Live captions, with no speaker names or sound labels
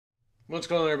What's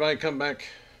going on, everybody? Come back.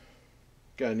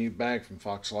 Got a new bag from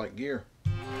Foxlite Gear.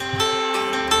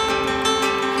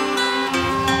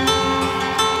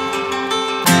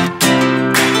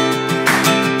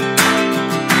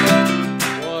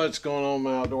 What's going on,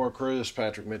 my outdoor crew? This is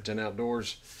Patrick, Mid-10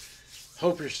 Outdoors.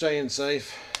 Hope you're staying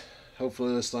safe.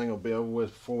 Hopefully this thing will be over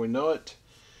with before we know it.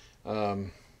 But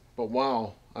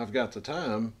while I've got the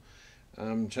time,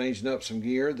 I'm changing up some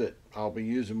gear that I'll be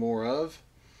using more of.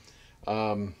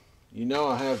 You know,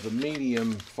 I have the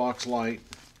medium Foxlite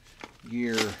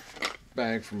Gear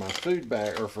bag for my food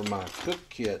bag, or for my cook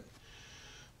kit.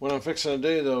 What I'm fixing to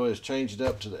do though is change it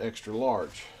up to the extra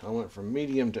large. I went from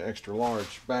medium to extra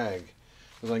large bag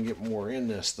because I can get more in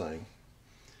this thing.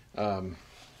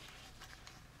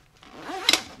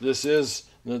 This is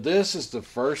the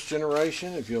first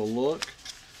generation. If you'll look,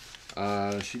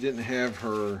 she didn't have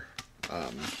her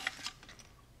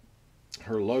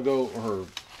her logo or her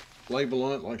label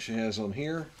on it like she has on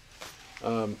here.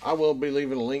 I will be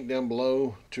leaving a link down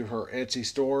below to her Etsy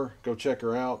store. Go check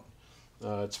her out.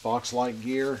 It's Foxlite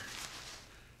Gear.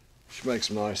 She makes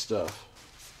some nice stuff.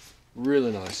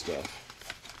 Really nice stuff.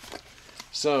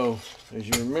 So, as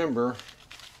you remember,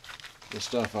 the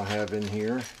stuff I have in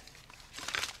here,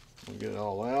 we'll get it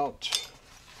all out.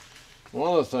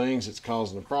 One of the things that's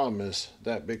causing the problem is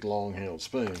that big long-handled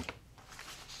spoon.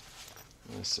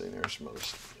 Let's see, there's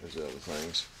the other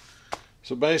things.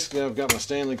 So basically, I've got my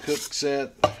Stanley cook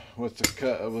set with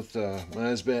the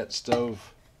Nomadic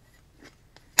stove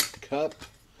cup.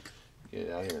 Get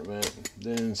it out here in a minute.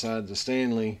 Then inside the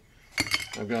Stanley,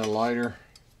 I've got a lighter.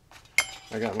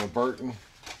 I got my Burton.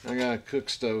 I got a cook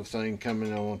stove thing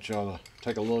coming. I want y'all to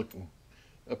take a look.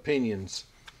 Opinions,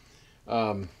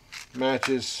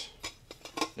 matches,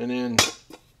 and then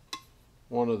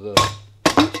one of the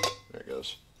there it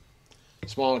goes.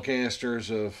 Small canisters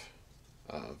of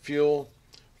fuel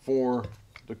for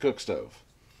the cook stove.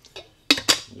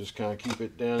 Just kind of keep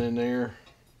it down in there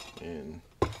and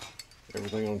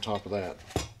everything on top of that.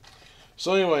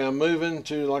 So anyway, I'm moving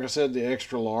to, like I said, the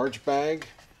extra large bag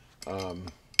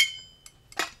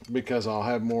because I'll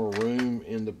have more room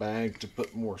in the bag to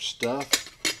put more stuff.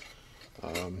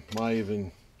 Might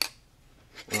even,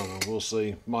 I don't know, we'll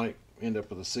see, might end up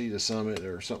with a Sea to Summit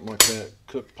or something like that.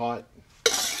 Cook pot,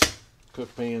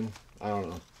 cook pan, I don't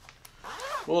know.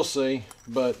 We'll see,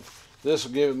 but this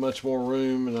will give it much more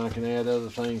room and I can add other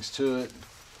things to it.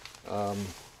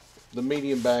 The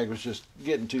medium bag was just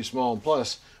getting too small, and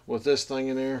plus with this thing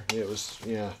in there, it was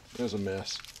a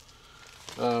mess.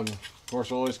 Of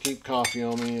course, I always keep coffee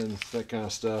on me and that kind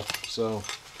of stuff, so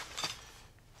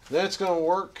that's going to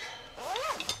work.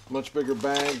 Much bigger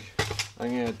bag I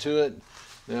can add to it.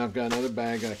 Now I've got another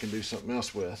bag I can do something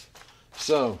else with.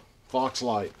 So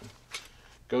Foxlite,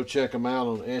 go check them out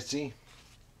on Etsy.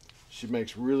 She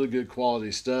makes really good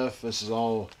quality stuff. This is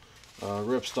all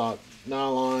ripstop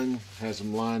nylon, has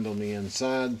them lined on the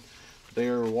inside. They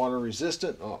are water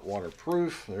resistant, not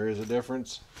waterproof. There is a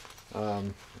difference. I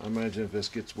imagine if this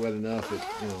gets wet enough,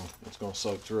 it's going to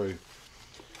soak through.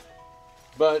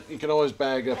 But you can always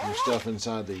bag up your stuff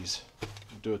inside these.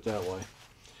 Do it that way.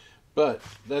 But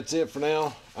that's it for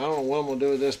now. I don't know what I'm going to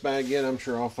do with this bag yet. I'm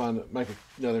sure I'll make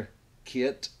another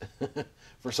kit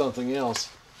for something else.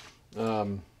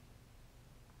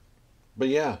 But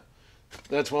yeah,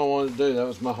 that's what I wanted to do. That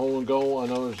was my whole goal. I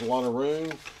know there's a lot of room.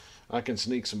 I can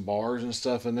sneak some bars and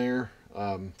stuff in there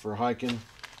for hiking.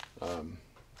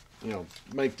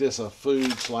 Make this a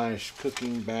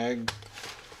food/cooking bag,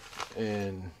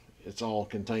 and it's all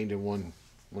contained in one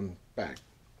bag.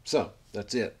 So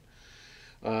that's it.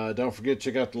 Don't forget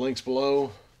to check out the links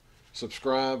below.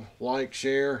 Subscribe, like,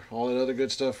 share, all that other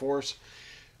good stuff for us.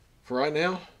 For right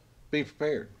now, be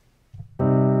prepared.